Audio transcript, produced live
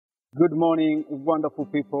Good morning, wonderful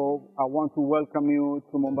people. I want to welcome you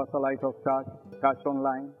to Mombasa Lighthouse Church, Church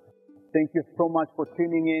Online. Thank you so much for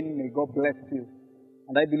tuning in. May God bless you.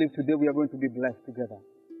 And I believe today we are going to be blessed together.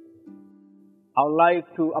 I would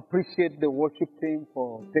like to appreciate the worship team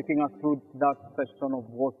for taking us through that session of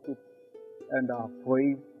worship and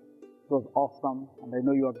praise. It was awesome, and I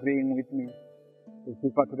know you are agreeing with me. It's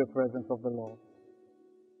deeper to the presence of the Lord.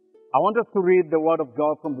 I want us to read the Word of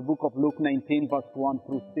God from the book of Luke 19, verse 1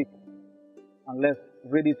 through 6. And let's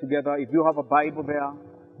read it together. If you have a Bible there,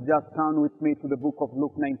 just turn with me to the book of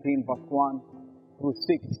Luke 19, verse 1 through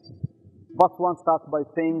 6. Verse 1 starts by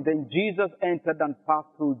saying, Then Jesus entered and passed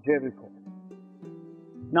through Jericho.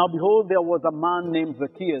 Now behold, there was a man named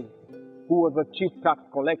Zacchaeus, who was a chief tax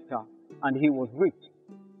collector, and he was rich.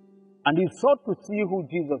 And he sought to see who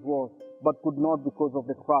Jesus was, but could not because of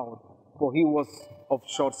the crowd, for he was of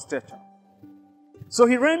short stature. So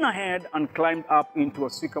he ran ahead and climbed up into a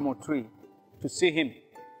sycamore tree to see him,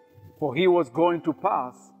 for he was going to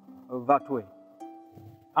pass that way.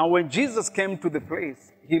 And when Jesus came to the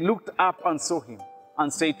place, he looked up and saw him,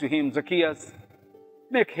 and said to him, Zacchaeus,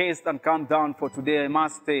 make haste and come down, for today I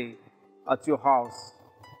must stay at your house.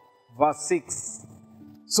 Verse 6.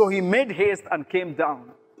 So he made haste and came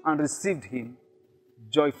down and received him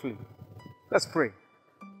joyfully. Let's pray.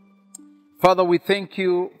 Father, we thank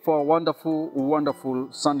you for a wonderful, wonderful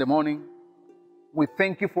Sunday morning. We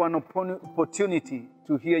thank you for an opportunity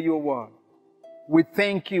to hear your word. We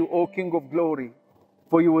thank you, O King of glory,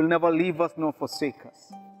 for you will never leave us nor forsake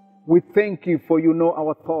us. We thank you for you know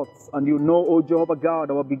our thoughts, and you know, O Jehovah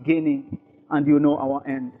God, our beginning, and you know our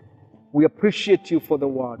end. We appreciate you for the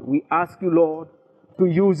word. We ask you, Lord, to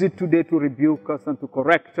use it today to rebuke us and to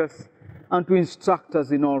correct us and to instruct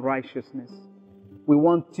us in all righteousness.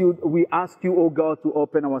 We ask you, O God, to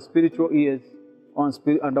open our spiritual ears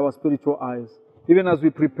and our spiritual eyes, even as we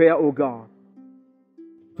prepare, O God,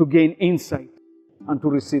 to gain insight and to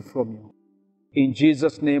receive from you. In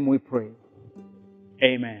Jesus' name we pray.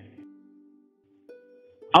 Amen.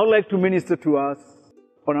 I would like to minister to us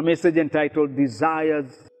on a message entitled,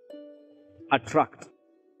 Desires Attract.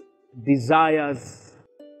 Desires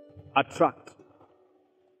Attract.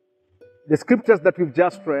 The scriptures that we've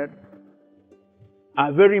just read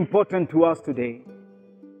are very important to us today,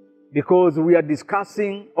 because we are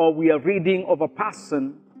discussing, or we are reading of a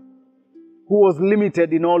person who was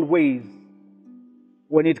limited in all ways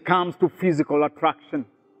when it comes to physical attraction.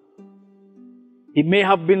 He may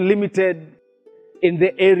have been limited in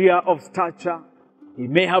the area of stature. He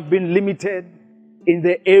may have been limited in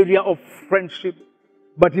the area of friendship,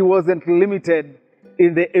 but he wasn't limited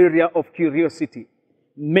in the area of curiosity.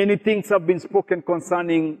 Many things have been spoken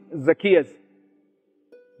concerning Zacchaeus.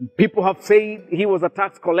 People have said he was a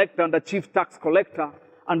tax collector and a chief tax collector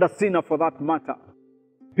and a sinner for that matter.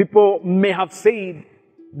 People may have said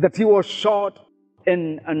that he was short,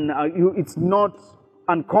 and it's not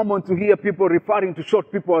uncommon to hear people referring to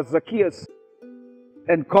short people as Zacchaeus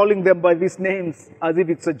and calling them by these names as if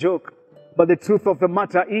it's a joke. But the truth of the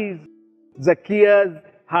matter is, Zacchaeus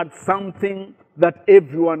had something that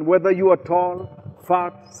everyone, whether you are tall,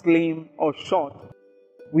 fat, slim, or short,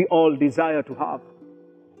 we all desire to have.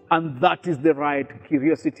 And that is the right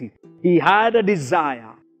curiosity. He had a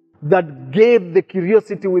desire that gave the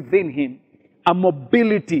curiosity within him a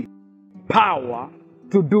mobility, power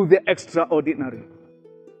to do the extraordinary.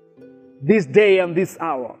 This day and this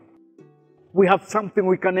hour, we have something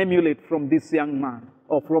we can emulate from this young man,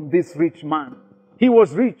 or from this rich man. He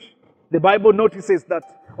was rich. The Bible notices that,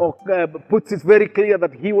 or puts it very clear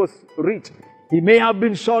that he was rich. He may have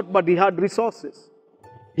been short, but he had resources.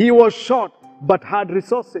 He was short, but had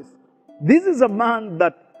resources. This is a man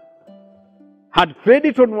that had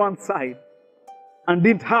credit on one side and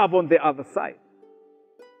didn't have on the other side.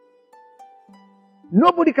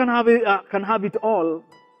 Nobody can have it all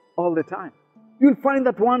the time. You'll find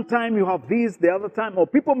that one time you have this, the other time, or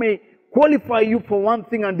people may qualify you for one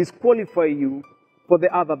thing and disqualify you for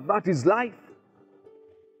the other. That is life.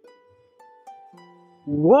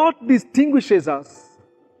 What distinguishes us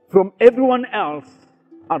from everyone else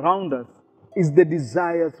around us is the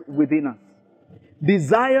desires within us.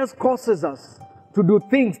 Desires causes us to do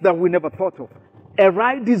things that we never thought of. A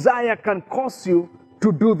right desire can cause you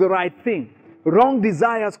to do the right thing. Wrong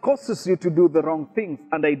desires causes you to do the wrong things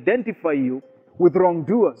and identify you with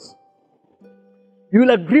wrongdoers. You will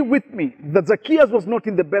agree with me that Zacchaeus was not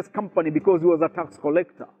in the best company because he was a tax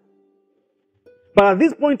collector. But at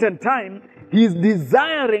this point in time, he is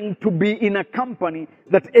desiring to be in a company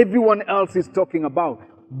that everyone else is talking about.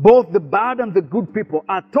 Both the bad and the good people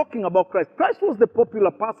are talking about Christ. Christ was the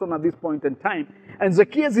popular person at this point in time. And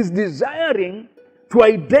Zacchaeus is desiring to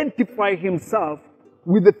identify himself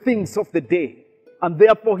with the things of the day. And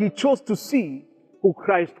therefore, he chose to see who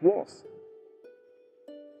Christ was.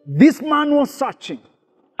 This man was searching,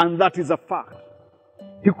 and that is a fact.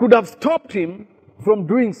 He could have stopped him from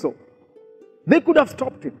doing so. They could have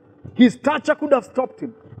stopped him. His stature could have stopped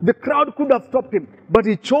him. The crowd could have stopped him. But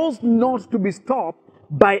he chose not to be stopped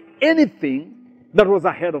by anything that was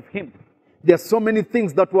ahead of him. There are so many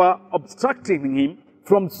things that were obstructing him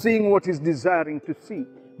from seeing what he's desiring to see.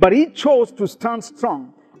 But he chose to stand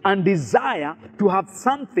strong and desire to have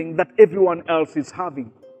something that everyone else is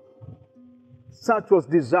having. Such was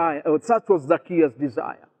Zacchaeus'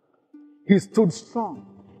 desire. He stood strong.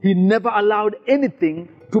 He never allowed anything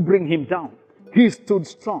to bring him down. He stood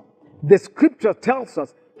strong. The scripture tells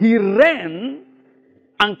us he ran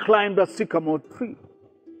and climbed a sycamore tree.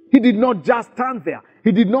 He did not just stand there.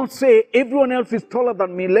 He did not say, everyone else is taller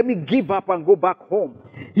than me, let me give up and go back home.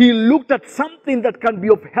 He looked at something that can be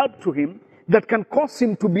of help to him, that can cause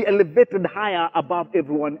him to be elevated higher above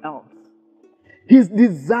everyone else. His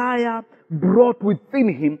desire brought within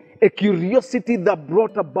him a curiosity that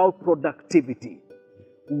brought about productivity.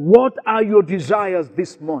 What are your desires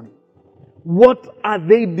this morning? What are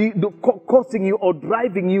they causing you or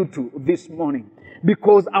driving you to this morning?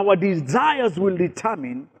 Because our desires will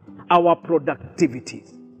determine our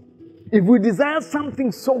productivities. If we desire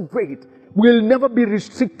something so great, we'll never be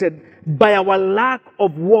restricted by our lack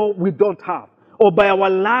of what we don't have, or by our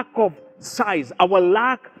lack of size, our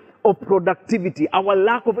lack of productivity, our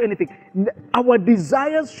lack of anything. Our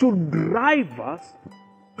desires should drive us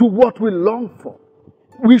to what we long for.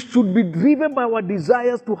 We should be driven by our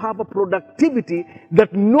desires to have a productivity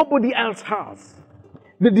that nobody else has.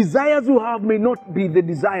 The desires you have may not be the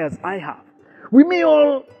desires I have. We may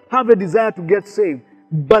all have a desire to get saved,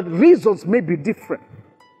 but reasons may be different.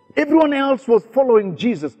 Everyone else was following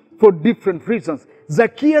Jesus for different reasons.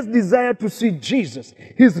 Zacchaeus desired to see Jesus.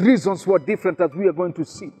 His reasons were different, as we are going to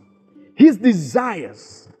see. His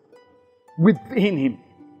desires within him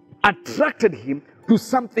attracted him to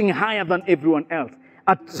something higher than everyone else,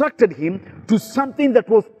 attracted him to something that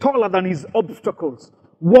was taller than his obstacles.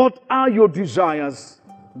 What are your desires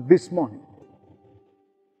this morning?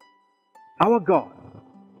 Our God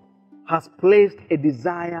has placed a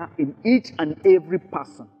desire in each and every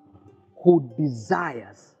person who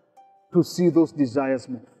desires to see those desires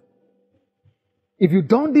move. If you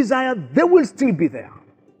don't desire, they will still be there.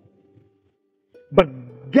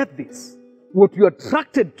 But get this, what you're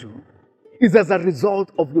attracted to is as a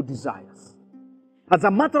result of your desires. As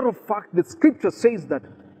a matter of fact, the scripture says that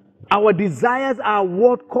our desires are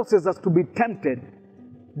what causes us to be tempted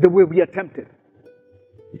the way we are tempted.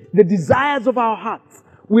 The desires of our hearts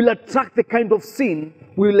will attract the kind of sin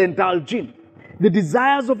we will indulge in. The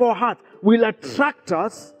desires of our heart will attract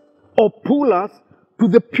us or pull us to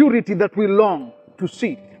the purity that we long to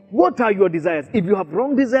see. What are your desires? If you have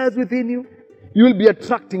wrong desires within you, you will be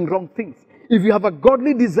attracting wrong things. If you have a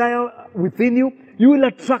godly desire within you, you will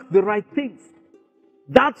attract the right things.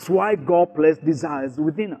 That's why God placed desires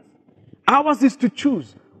within us. Ours is to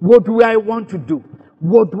choose. What do I want to do?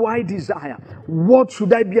 What do I desire? What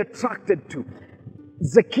should I be attracted to?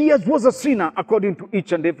 Zacchaeus was a sinner according to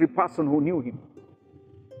each and every person who knew him.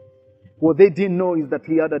 What they didn't know is that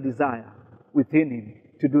he had a desire within him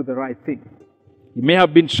to do the right thing. He may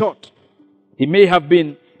have been short. He may have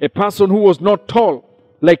been a person who was not tall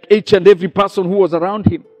like each and every person who was around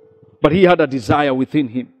him. But he had a desire within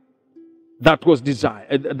him. That was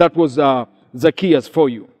desire. That was Zacchaeus for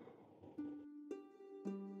you.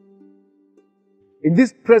 In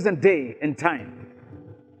this present day and time,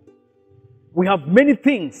 we have many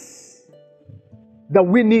things that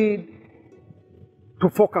we need to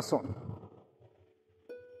focus on.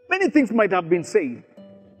 Many things might have been said,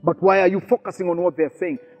 but why are you focusing on what they're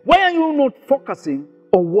saying? Why are you not focusing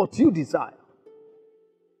on what you desire?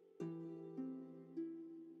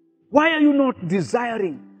 Why are you not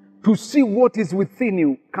desiring to see what is within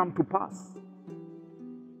you come to pass?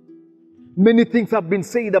 Many things have been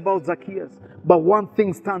said about Zacchaeus, but one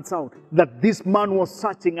thing stands out, that this man was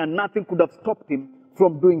searching and nothing could have stopped him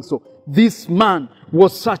from doing so. This man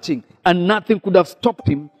was searching and nothing could have stopped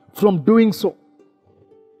him from doing so.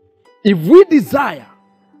 If we desire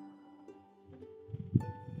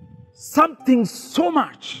something so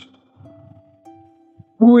much,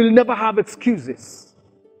 we will never have excuses.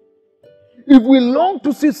 If we long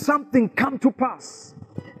to see something come to pass,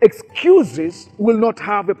 excuses will not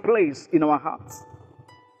have a place in our hearts.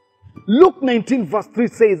 Luke 19 verse 3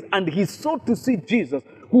 says, and he sought to see Jesus,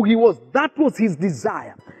 who he was. That was his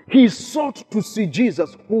desire. He sought to see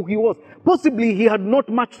Jesus, who he was. Possibly he had not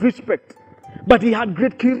much respect, but he had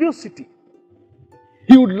great curiosity.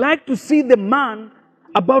 He would like to see the man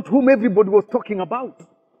about whom everybody was talking about.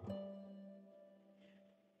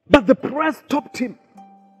 But the press stopped him.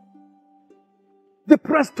 The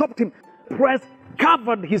press stopped him. Press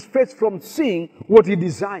covered his face from seeing what he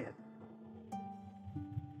desired.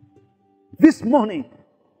 This morning,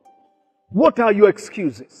 what are your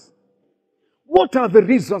excuses? What are the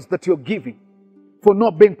reasons that you're giving for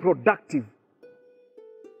not being productive?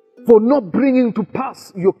 For not bringing to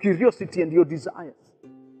pass your curiosity and your desires?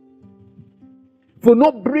 For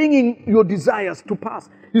not bringing your desires to pass.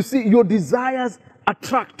 You see, your desires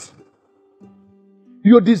attract.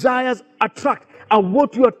 Your desires attract. And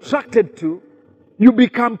what you're attracted to, you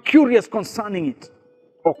become curious concerning it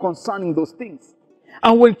or concerning those things.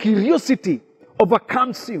 And when curiosity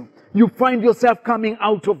overcomes you, you find yourself coming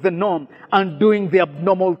out of the norm and doing the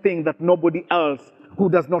abnormal thing that nobody else who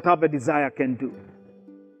does not have a desire can do.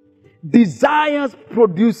 Desires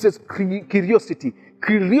produces curiosity.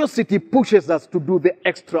 Curiosity pushes us to do the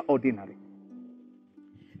extraordinary.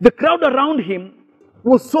 The crowd around him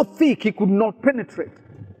was so thick he could not penetrate.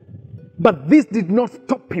 But this did not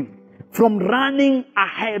stop him from running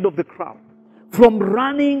ahead of the crowd, from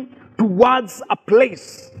running towards a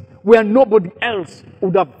place where nobody else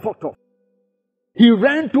would have thought of. He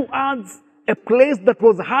ran towards a place that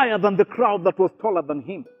was higher than the crowd that was taller than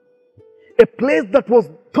him. A place that was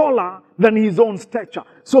taller than his own stature.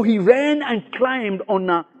 So he ran and climbed on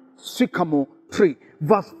a sycamore tree.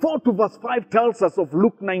 Verse 4 to verse 5 tells us of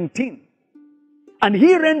Luke 19. And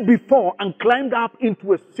he ran before and climbed up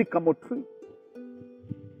into a sycamore tree.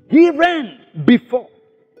 He ran before.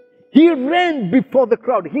 He ran before the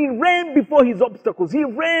crowd. He ran before his obstacles. He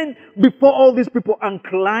ran before all these people and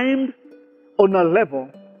climbed on a level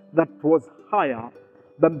that was higher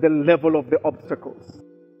than the level of the obstacles.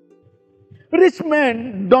 Rich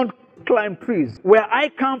men don't climb trees. Where I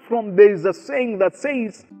come from, there is a saying that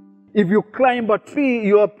says, if you climb a tree,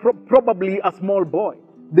 you are probably a small boy.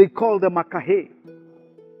 They call them a kahe.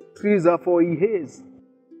 Trees are for ihes.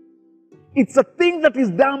 It's a thing that is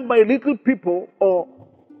done by little people or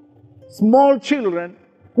small children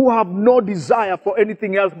who have no desire for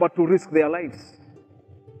anything else but to risk their lives.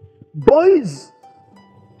 Boys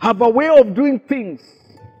have a way of doing things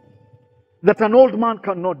that an old man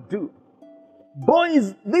cannot do.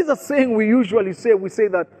 Boys, this is a saying we usually say. We say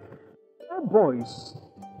that boys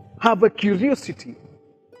have a curiosity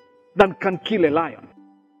that can kill a lion.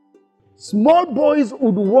 Small boys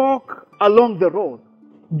would walk along the road,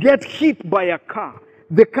 get hit by a car.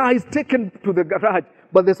 The car is taken to the garage,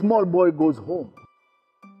 but the small boy goes home.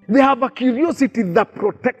 They have a curiosity that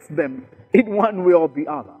protects them in one way or the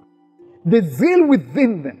other. The zeal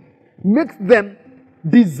within them makes them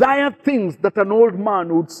desire things that an old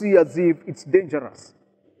man would see as if it's dangerous.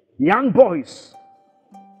 Young boys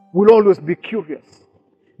will always be curious.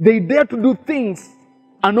 They dare to do things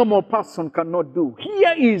a normal person cannot do.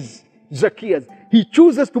 Here is Zacchaeus. He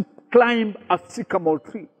chooses to climb a sycamore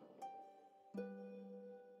tree.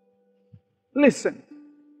 Listen,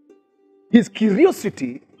 his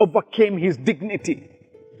curiosity overcame his dignity.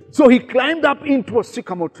 So he climbed up into a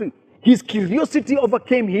sycamore tree. His curiosity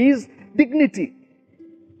overcame his dignity.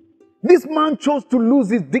 This man chose to lose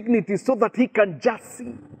his dignity so that he can just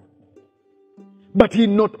see. But he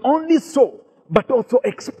not only saw, but also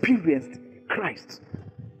experienced Christ.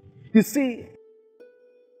 You see,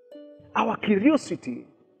 our curiosity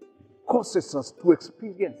causes us to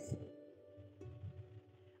experience.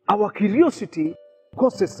 Our curiosity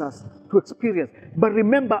causes us to experience. But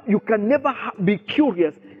remember, you can never be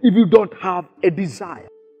curious if you don't have a desire.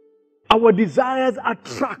 Our desires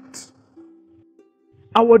attract.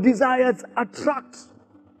 Our desires attract.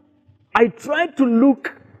 I tried to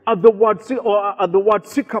look at the word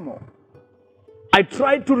sycamore. I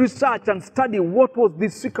tried to research and study what was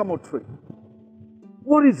this sycamore tree.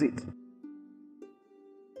 What is it?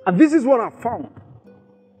 And this is what I found.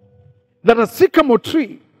 That a sycamore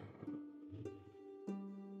tree,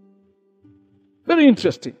 very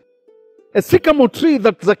interesting. A sycamore tree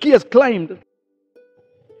that Zacchaeus climbed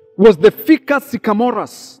was the Ficus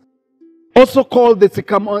sycamoras, also called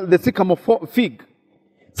the sycamore fig.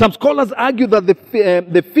 Some scholars argue that the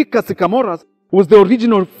Ficus sycamoras was the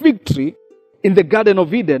original fig tree in the Garden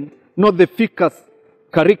of Eden, not the Ficus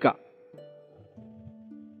carica.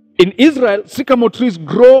 In Israel, sycamore trees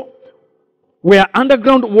grow where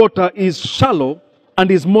underground water is shallow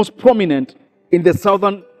and is most prominent in the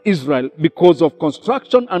southern Israel because of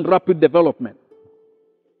construction and rapid development.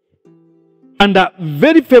 Under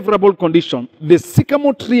very favorable condition, the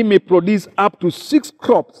sycamore tree may produce up to 6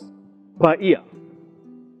 crops per year.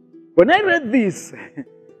 When I read this,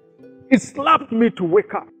 it slapped me to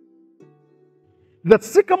wake up. The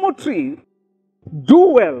sycamore tree do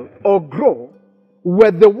well or grow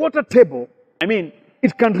where the water table,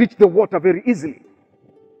 it can reach the water very easily.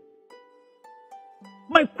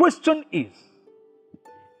 My question is,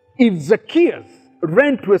 if Zacchaeus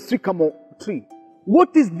ran to a sycamore tree,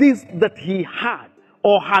 what is this that he had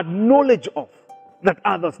or had knowledge of that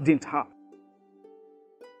others didn't have?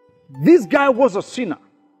 This guy was a sinner.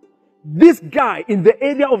 This guy in the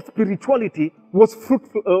area of spirituality was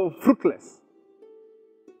fruitless.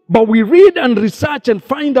 But we read and research and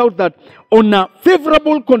find out that on a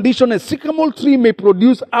favorable condition, a sycamore tree may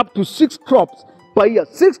produce up to 6 crops per year.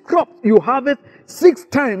 6 crops, you harvest 6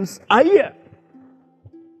 times a year.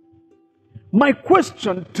 My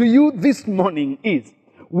question to you this morning is,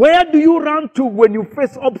 where do you run to when you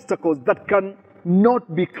face obstacles that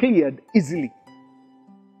cannot be cleared easily?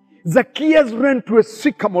 Zacchaeus ran to a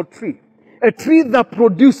sycamore tree, a tree that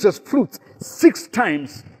produces fruits 6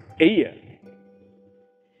 times a year.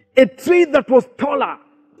 A tree that was taller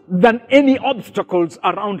than any obstacles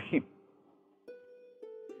around him.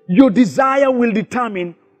 Your desire will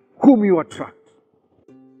determine whom you attract.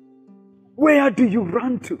 Where do you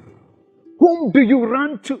run to? Whom do you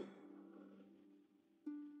run to?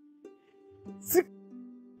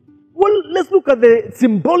 Well, let's look at the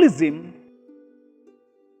symbolism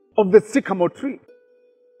of the sycamore tree.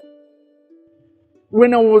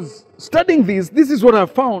 When I was studying this is what I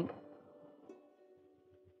found.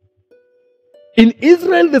 In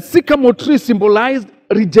Israel, the sycamore tree symbolized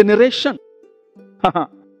regeneration.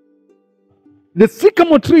 The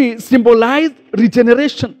sycamore tree symbolized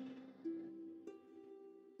regeneration.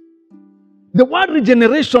 The word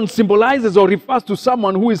regeneration symbolizes or refers to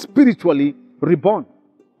someone who is spiritually reborn.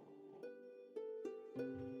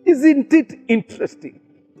 Isn't it interesting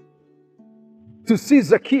to see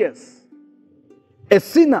Zacchaeus, a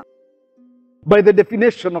sinner by the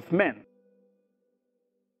definition of man,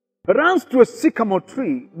 runs to a sycamore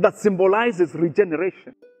tree that symbolizes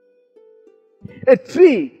regeneration. A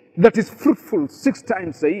tree that is fruitful 6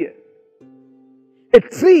 times a year. A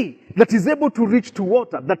tree that is able to reach to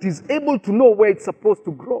water, that is able to know where it's supposed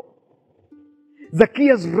to grow.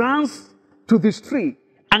 Zacchaeus runs to this tree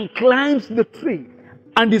and climbs the tree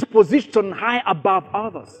and is positioned high above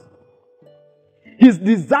others. His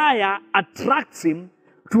desire attracts him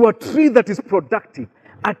to a tree that is productive,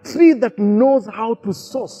 a tree that knows how to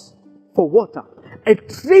source for water, a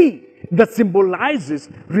tree that symbolizes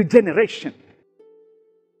regeneration.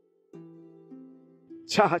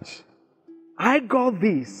 Church, I got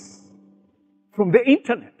this from the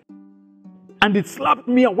internet and it slapped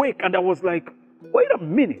me awake and I was like, wait a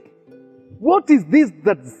minute. What is this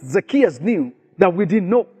that Zacchaeus knew that we didn't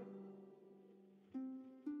know?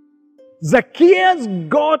 Zacchaeus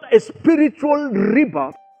got a spiritual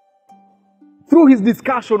rebirth through his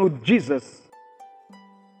discussion with Jesus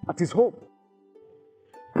at his home.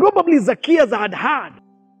 Probably Zacchaeus had heard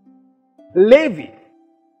Levi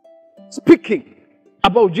speaking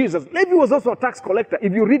about Jesus. Levi was also a tax collector.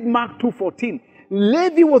 If you read Mark 2:14,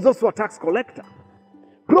 Levi was also a tax collector.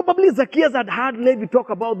 Probably Zacchaeus had heard Levi talk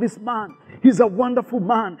about this man. He's a wonderful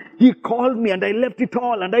man. He called me and I left it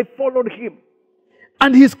all and I followed him.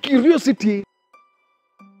 And his curiosity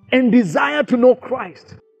and desire to know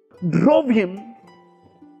Christ drove him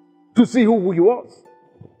to see who he was.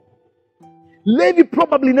 Levi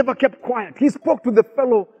probably never kept quiet. He spoke to the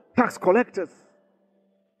fellow tax collectors.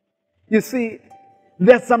 You see,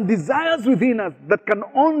 there are some desires within us that can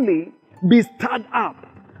only be stirred up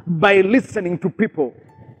by listening to people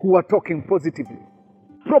who are talking positively.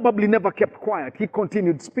 Probably never kept quiet. He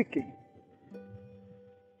continued speaking.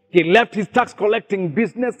 He left his tax collecting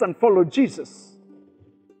business and followed Jesus.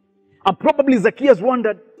 And probably Zacchaeus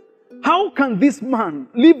wondered, how can this man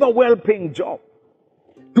leave a well-paying job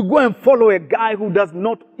to go and follow a guy who does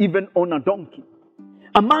not even own a donkey?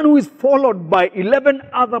 A man who is followed by 11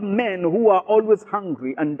 other men who are always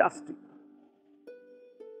hungry and thirsty.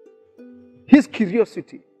 His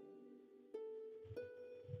curiosity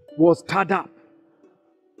was stirred up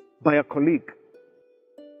by a colleague.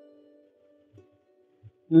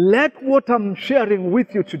 Let what I'm sharing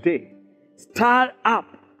with you today stir up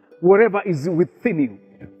whatever is within you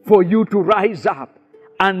for you to rise up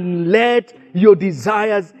and let your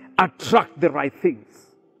desires attract the right things.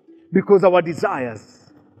 Because our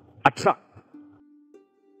desires attract.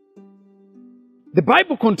 The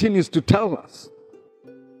Bible continues to tell us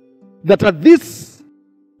that at this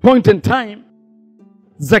point in time,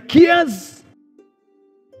 Zacchaeus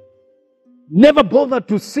never bothered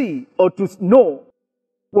to see or to know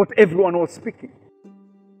what everyone was speaking.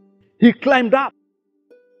 He climbed up.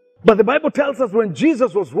 But the Bible tells us when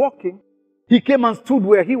Jesus was walking, he came and stood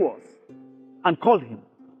where he was. and called him.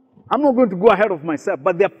 I'm not going to go ahead of myself,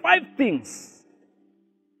 but there are 5 things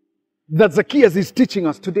that Zacchaeus is teaching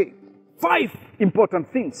us today. 5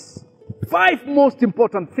 important things. 5 most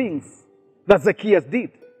important things that Zacchaeus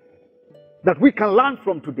did that we can learn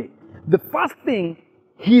from today. The first thing,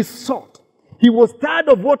 he sought. He was tired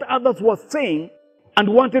of what others were saying and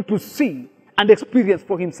wanted to see and experience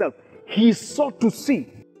for himself. He sought to see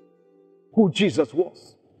who Jesus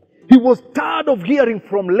was. He was tired of hearing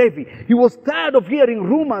from Levi. He was tired of hearing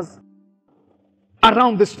rumors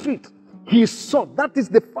around the street. He sought. That is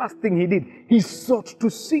the first thing he did. He sought to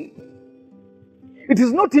see. It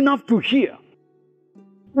is not enough to hear.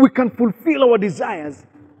 We can fulfill our desires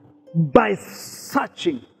by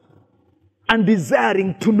searching and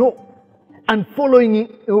desiring to know and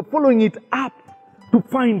following it up to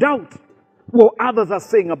find out what others are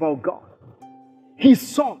saying about God. He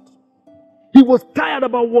sought. He was tired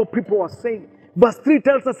about what people were saying. Verse 3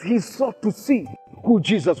 tells us he sought to see who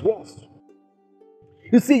Jesus was.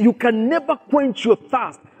 You see, you can never quench your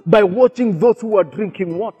thirst by watching those who are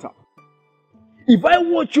drinking water. If I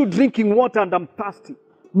watch you drinking water and I'm thirsty,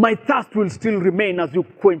 my thirst will still remain as you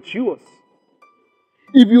quench yours.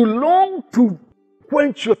 If you long to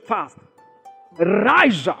quench your thirst,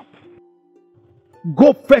 rise up,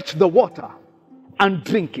 go fetch the water and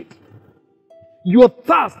drink it. Your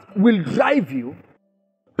thirst will drive you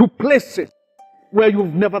to places where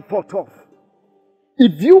you've never thought of.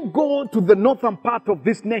 If you go to the northern part of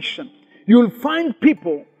this nation, you'll find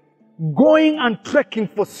people going and trekking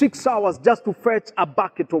for 6 hours just to fetch a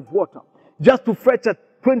bucket of water, just to fetch a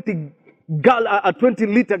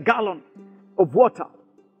 20-liter gallon of water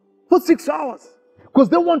for 6 hours, because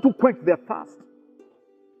they want to quench their thirst.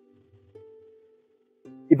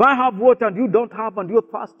 If I have water and you don't have and you're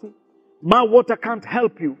thirsty, my water can't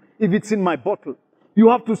help you if it's in my bottle. You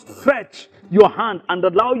have to stretch your hand and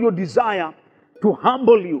allow your desire to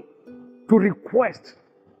humble you, to request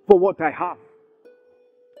for what I have.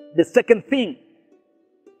 The second thing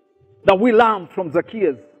that we learn from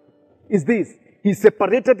Zacchaeus is this. He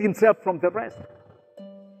separated himself from the rest.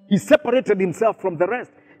 He separated himself from the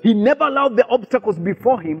rest. He never allowed the obstacles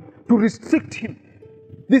before him to restrict him.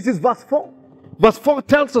 This is verse 4. Verse 4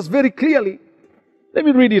 tells us very clearly. Let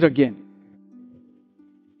me read it again.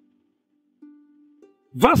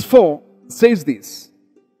 Verse 4 says this.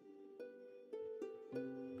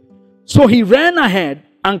 So he ran ahead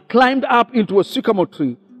and climbed up into a sycamore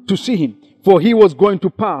tree to see him, for he was going to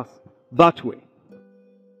pass that way.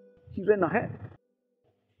 He ran ahead.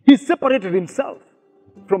 He separated himself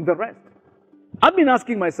from the rest. I've been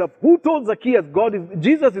asking myself, who told Zacchaeus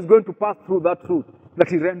Jesus is going to pass through that route that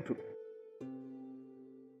he ran to?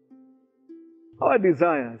 Our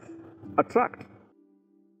desires attract.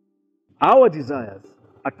 Our desires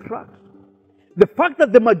attract. The fact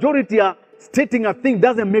that the majority are stating a thing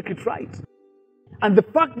doesn't make it right. And the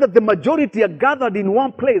fact that the majority are gathered in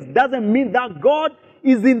one place doesn't mean that God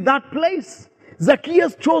is in that place.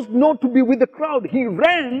 Zacchaeus chose not to be with the crowd. He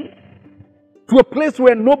ran to a place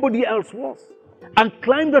where nobody else was and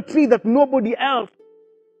climbed a tree that nobody else.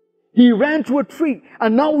 He ran to a tree,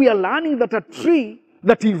 and now we are learning that a tree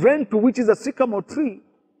that he ran to, which is a sycamore tree,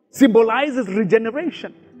 symbolizes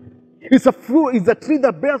regeneration. It's a tree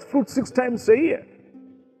that bears fruit 6 times a year.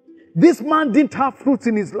 This man didn't have fruits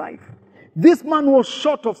in his life. This man was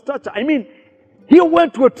short of stature. I mean, he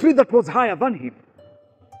went to a tree that was higher than him.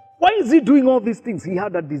 Why is he doing all these things? He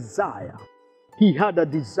had a desire. He had a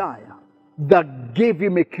desire that gave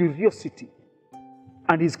him a curiosity.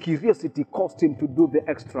 And his curiosity caused him to do the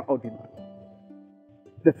extraordinary.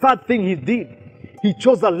 The third thing he did, he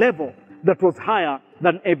chose a level that was higher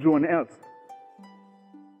than everyone else.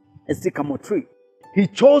 A sycamore tree. He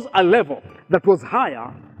chose a level that was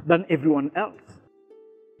higher than everyone else.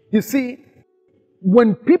 You see,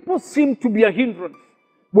 when people seem to be a hindrance,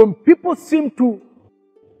 when people seem to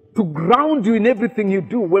ground you in everything you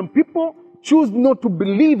do, when people choose not to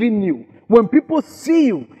believe in you, when people see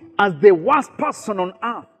you as the worst person on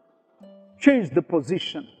earth, change the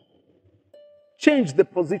position. Change the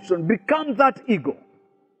position. Become that ego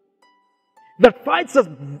that fights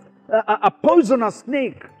a poisonous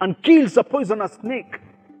snake and kills a poisonous snake.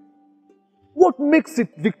 What makes it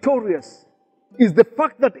victorious is the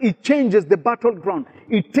fact that it changes the battleground.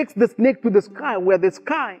 It takes the snake to the sky, where the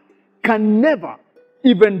sky can never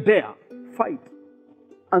even dare fight.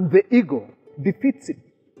 And the ego defeats it.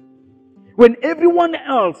 When everyone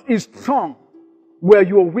else is strong where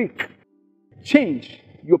you are weak, change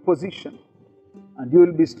your position and you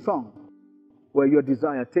will be strong where your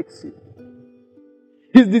desire takes you.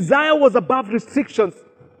 His desire was above restrictions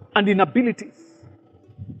and inabilities.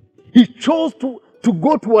 He chose to to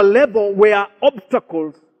go to a level where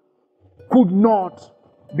obstacles could not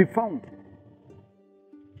be found.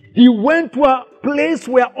 He went to a place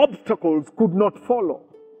where obstacles could not follow.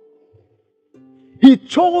 He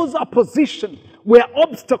chose a position where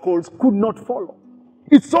obstacles could not follow.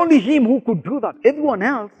 It's only him who could do that. Everyone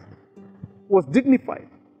else was dignified.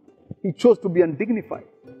 He chose to be undignified.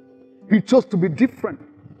 He chose to be different.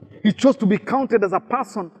 He chose to be counted as a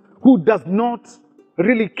person who does not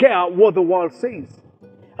really care what the world says.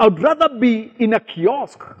 I'd rather be in a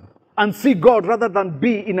kiosk and see God rather than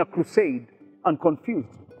be in a crusade and confused.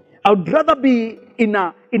 I'd rather be in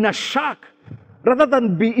a shack rather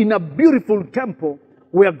than be in a beautiful temple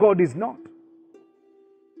where God is not.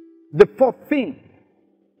 The fourth thing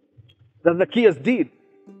that Zacchaeus did,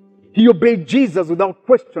 he obeyed Jesus without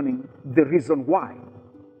questioning the reason why.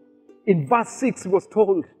 In verse 6, he was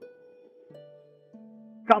told,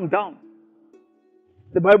 come down.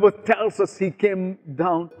 The Bible tells us he came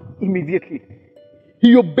down immediately.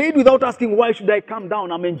 He obeyed without asking, why should I come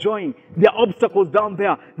down? I'm enjoying. There are obstacles down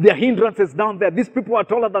there. There are hindrances down there. These people are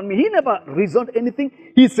taller than me. He never reasoned anything.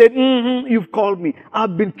 He said, you've called me.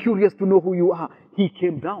 I've been curious to know who you are. He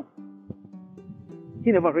came down.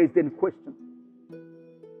 He never raised any question.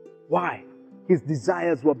 Why? His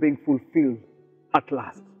desires were being fulfilled at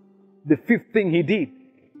last. The fifth thing he did,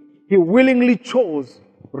 he willingly chose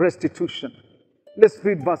restitution. Let's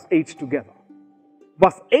read verse 8 together.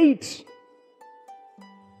 Verse 8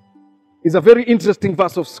 is a very interesting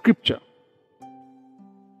verse of scripture.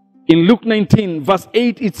 In Luke 19, verse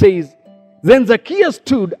 8, it says, then Zacchaeus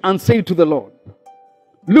stood and said to the Lord,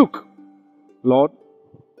 look, Lord,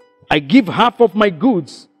 I give half of my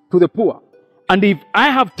goods to the poor. And if I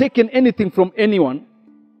have taken anything from anyone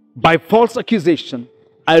by false accusation,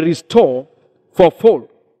 I restore fourfold.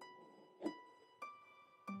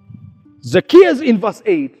 Zacchaeus in verse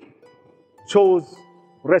 8 chose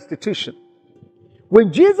restitution.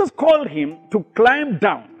 When Jesus called him to climb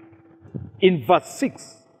down in verse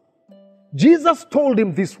 6, Jesus told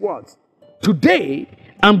him these words, today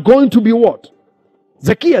I'm going to be what?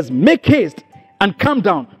 Zacchaeus, make haste and come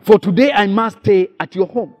down, for today I must stay at your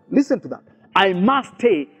home. Listen to that. I must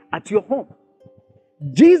stay at your home.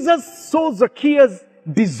 Jesus saw Zacchaeus'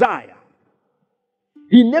 desire.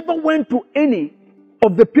 He never went to any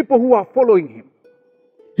of the people who are following him.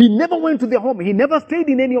 He never went to their home. He never stayed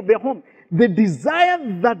in any of their homes. The desire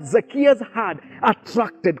that Zacchaeus had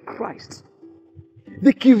attracted Christ.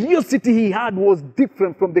 The curiosity he had was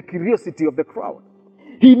different from the curiosity of the crowd.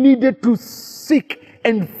 He needed to seek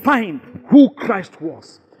and find who Christ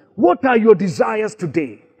was. What are your desires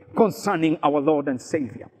today concerning our Lord and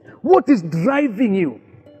Savior? What is driving you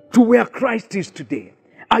to where Christ is today?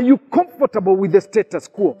 Are you comfortable with the status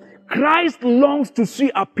quo? Christ longs to see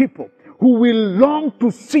a people who will long to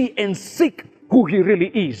see and seek who he really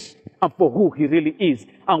is and for who he really is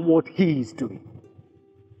and what he is doing.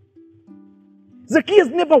 Zacchaeus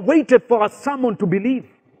never waited for a sermon to believe.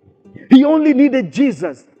 He only needed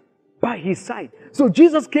Jesus by his side. So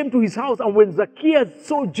Jesus came to his house, and when Zacchaeus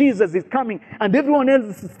saw Jesus is coming and everyone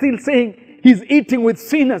else is still saying he's eating with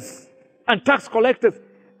sinners and tax collectors,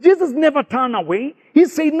 Jesus never turned away. He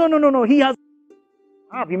said, no, he has,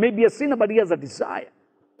 he may be a sinner, but he has a desire.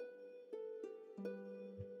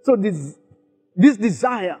 So this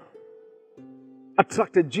desire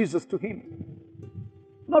attracted Jesus to him.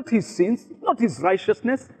 Not his sins, not his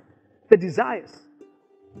righteousness, the desires.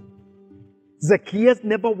 Zacchaeus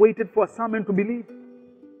never waited for a sermon to believe.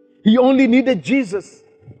 He only needed Jesus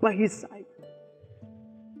by his side.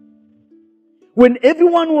 When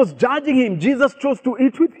everyone was judging him, Jesus chose to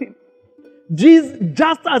eat with him.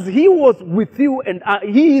 Just as he was with you and I,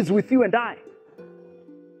 he is with you and I.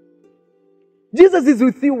 Jesus is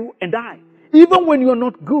with you and I. Even when you're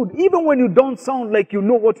not good, even when you don't sound like you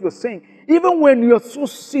know what you're saying, even when you're so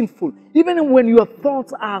sinful, even when your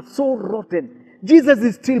thoughts are so rotten, Jesus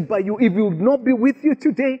is still by you. If he would not be with you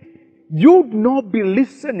today, you'd not be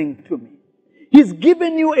listening to me. He's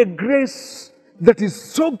given you a grace that is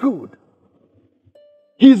so good.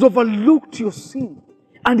 He's overlooked your sin.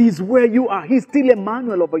 And he's where you are. He's still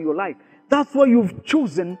Emmanuel over your life. That's why you've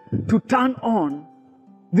chosen to turn on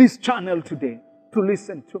this channel today to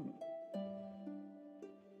listen to me.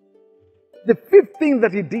 The fifth thing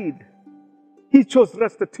that he did, he chose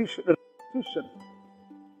restitution.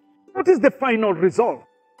 What is the final result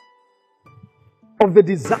of the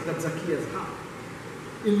desire that Zacchaeus had?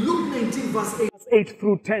 In Luke 19, verse 8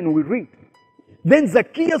 through 10, we read, then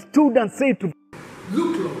Zacchaeus stood and said to,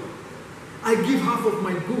 look, Lord, I give half of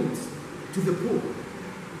my goods to the poor.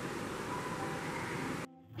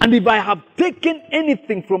 And if I have taken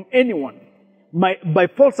anything from anyone by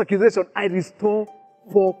false accusation, I restore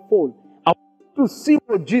fourfold. I want to see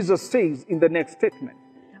what Jesus says in the next statement.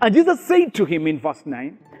 And Jesus said to him in verse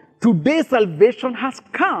 9, today salvation has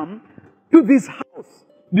come to this house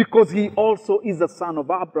because he also is the son of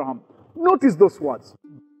Abraham. Notice those words.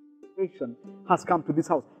 Salvation has come to this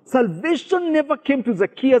house. Salvation never came to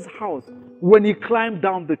Zacchaeus' house when he climbed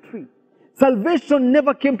down the tree. Salvation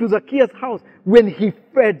never came to Zacchaeus' house when he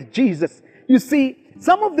fed Jesus. You see,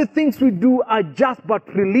 some of the things we do are just but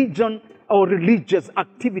religion or religious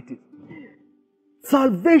activities.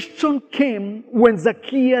 Salvation came when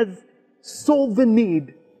Zacchaeus saw the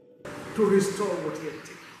need to restore what he had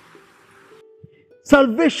taken.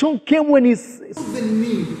 Salvation came when he saw the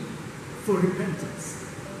need for repentance.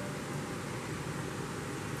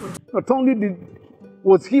 Not only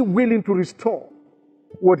was he willing to restore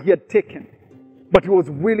what he had taken, but he was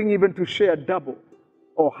willing even to share double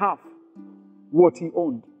or half what he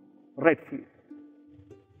owned rightfully.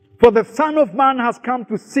 For the Son of Man has come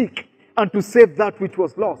to seek and to save that which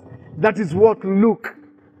was lost. That is what Luke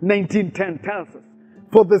 19:10 tells us.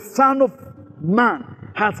 For the Son of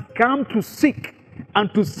Man has come to seek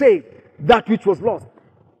and to save that which was lost.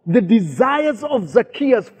 The desires of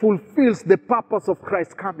Zacchaeus fulfills the purpose of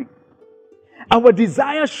Christ's coming. Our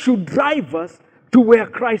desires should drive us to where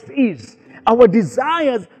Christ is. Our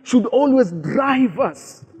desires should always drive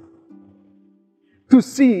us to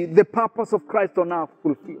see the purpose of Christ on earth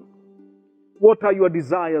fulfilled. What are your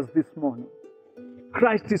desires this morning?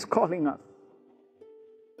 Christ is calling us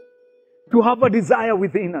to have a desire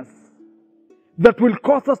within us that will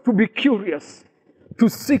cause us to be curious, to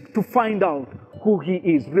seek to find out who He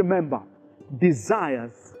is. Remember,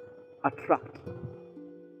 desires attract.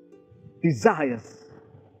 Desires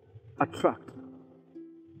attract.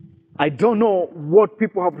 I don't know what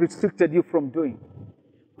people have restricted you from doing.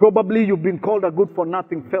 Probably you've been called a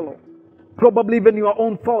good-for-nothing fellow. Probably even your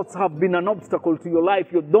own thoughts have been an obstacle to your life.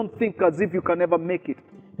 You don't think as if you can ever make it.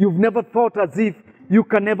 You've never thought as if you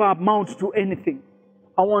can never amount to anything.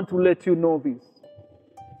 I want to let you know this.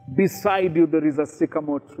 Beside you there is a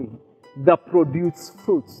sycamore tree that produces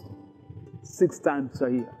fruits 6 times a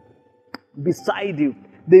year. Beside you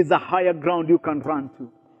there is a higher ground you can run to.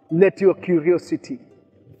 Let your curiosity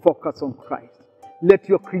focus on Christ. Let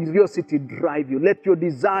your curiosity drive you. Let your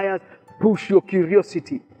desires push your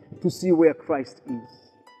curiosity to see where Christ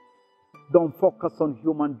is. Don't focus on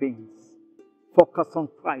human beings. Focus on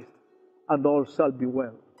Christ and all shall be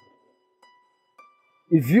well.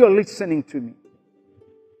 If you are listening to me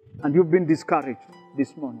and you've been discouraged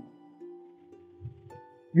this morning,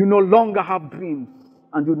 you no longer have dreams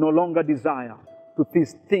and you no longer desire to see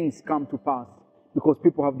things come to pass because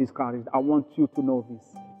people have discouraged, I want you to know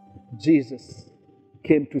this. Jesus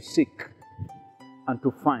came to seek and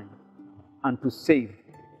to find and to save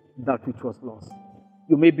that which was lost.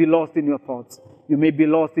 You may be lost in your thoughts. You may be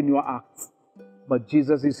lost in your acts. But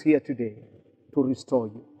Jesus is here today to restore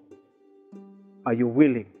you. Are you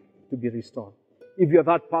willing to be restored? If you're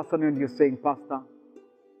that person and you're saying, Pastor,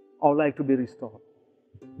 I would like to be restored.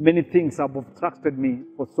 Many things have obstructed me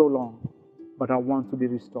for so long, but I want to be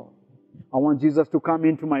restored. I want Jesus to come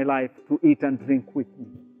into my life to eat and drink with me.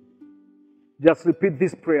 Just repeat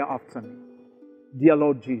this prayer after me. Dear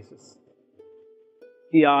Lord Jesus,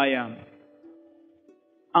 here I am.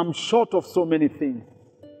 I'm short of so many things.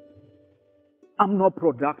 I'm not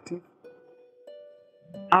productive.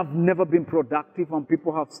 I've never been productive, and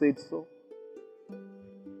people have said so.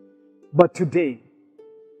 But today,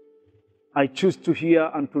 I choose to hear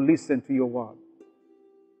and to listen to your word.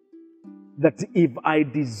 That if I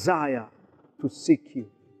desire to seek you,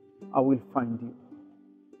 I will find you.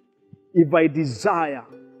 If I desire,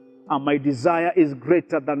 and my desire is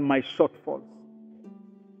greater than my shortfalls,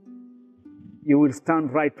 you will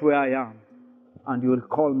stand right where I am and you will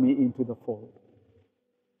call me into the fold.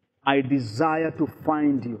 I desire to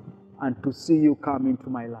find you and to see you come into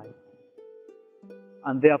my life.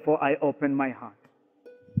 And therefore I open my heart.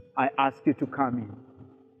 I ask you to come in,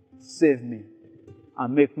 save me,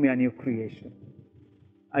 and make me a new creation.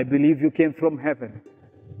 I believe you came from heaven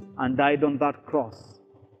and died on that cross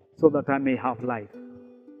so that I may have life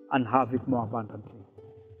and have it more abundantly.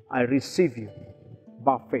 I receive you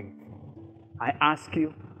by faith. I ask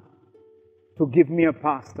you to give me a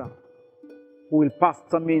pastor who will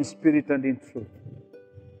pastor me in spirit and in truth.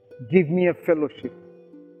 Give me a fellowship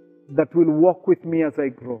that will walk with me as I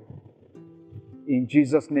grow. In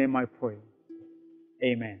Jesus' name I pray.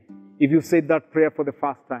 Amen. If you said that prayer for the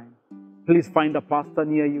first time, please find a pastor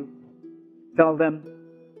near you. Tell them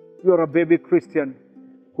you're a baby Christian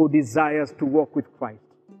who desires to walk with Christ,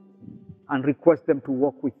 and request them to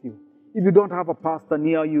walk with you. If you don't have a pastor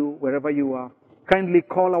near you, wherever you are, kindly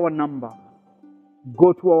call our number.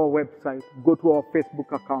 Go to our website, go to our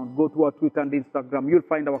Facebook account, go to our Twitter and Instagram. You'll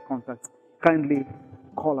find our contacts. Kindly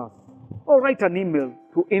call us or write an email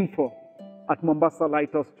to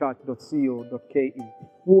info@mombasalighthouseChurch.co.ke.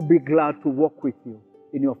 We'll be glad to walk with you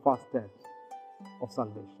in your first steps of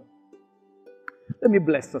salvation. Let me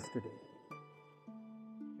bless us today.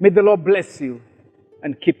 May the Lord bless you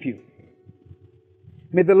and keep you.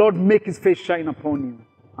 May the Lord make his face shine upon you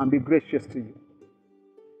and be gracious to you.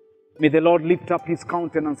 May the Lord lift up his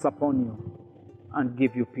countenance upon you and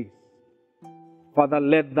give you peace. Father,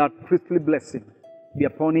 let that priestly blessing be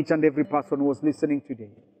upon each and every person who was listening today.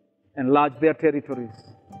 Enlarge their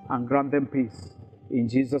territories and grant them peace. In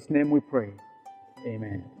Jesus' name we pray.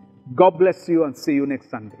 Amen. God bless you and see you next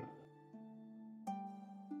Sunday.